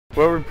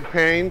What we're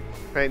preparing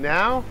right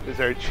now is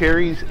our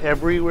Cherries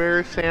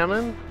Everywhere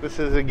salmon. This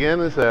is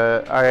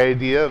our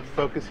idea of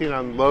focusing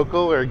on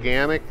local,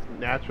 organic,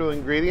 natural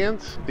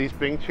ingredients. These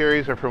Bing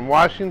cherries are from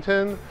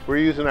Washington. We're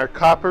using our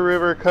Copper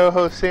River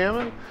coho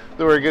salmon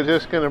that we're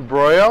just going to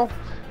broil.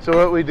 So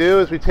what we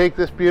do is we take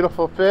this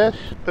beautiful fish,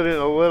 put it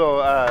in a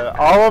little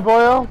olive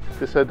oil,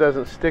 just so it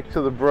doesn't stick to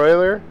the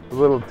broiler, a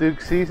little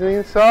Dukes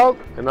seasoning salt,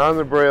 and on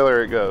the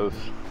broiler it goes.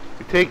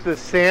 We take the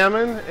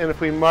salmon, and if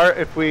we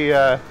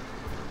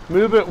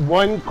move it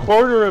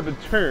 1/4 of a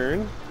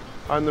turn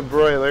on the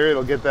broiler,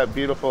 it'll get that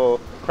beautiful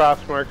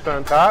cross marks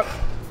on top.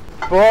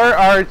 For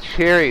our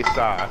cherry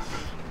sauce,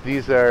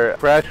 these are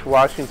fresh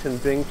Washington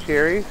Bing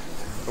cherries,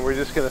 and we're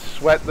just going to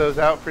sweat those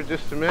out for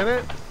just a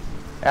minute.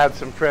 Add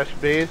some fresh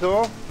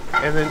basil,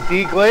 and then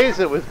deglaze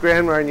it with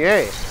Grand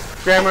Marnier.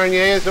 Grand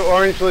Marnier is an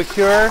orange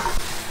liqueur,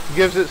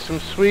 gives it some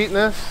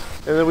sweetness,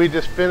 and then we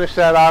just finish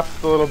that off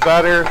with a little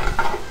butter,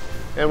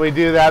 and we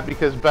do that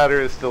because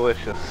butter is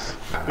delicious.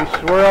 We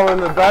swirl in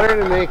the butter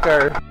to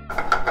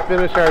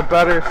finish our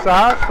butter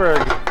sauce for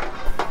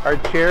our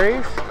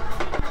cherries.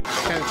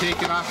 Kind of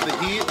take it off the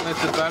heat and let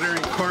the butter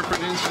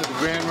incorporate into the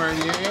Grand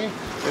Marnier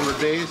and the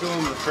basil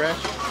and the fresh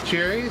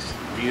cherries.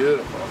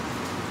 Beautiful.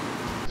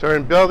 So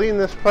in building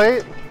this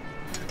plate,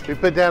 we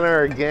put down our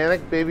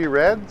organic baby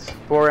reds,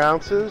 4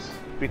 ounces.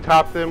 We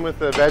top them with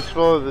the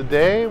vegetable of the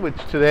day, which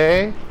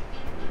today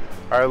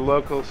are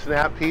local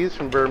snap peas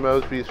from Burr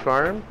Mosby's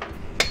farm.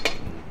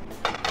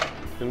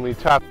 And we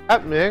top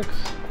that mix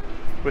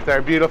with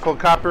our beautiful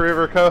Copper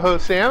River coho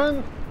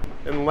salmon.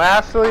 And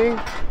lastly,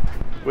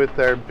 with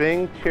our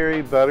Bing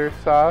cherry butter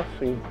sauce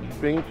and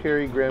Bing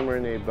cherry Grand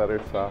Marnier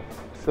butter sauce.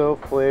 So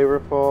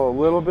flavorful, a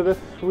little bit of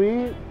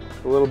sweet,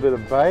 a little bit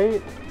of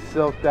bite,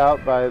 silked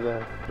out by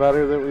the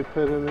butter that we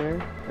put in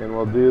there. And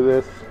we'll do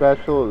this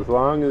special as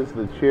long as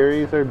the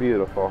cherries are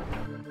beautiful.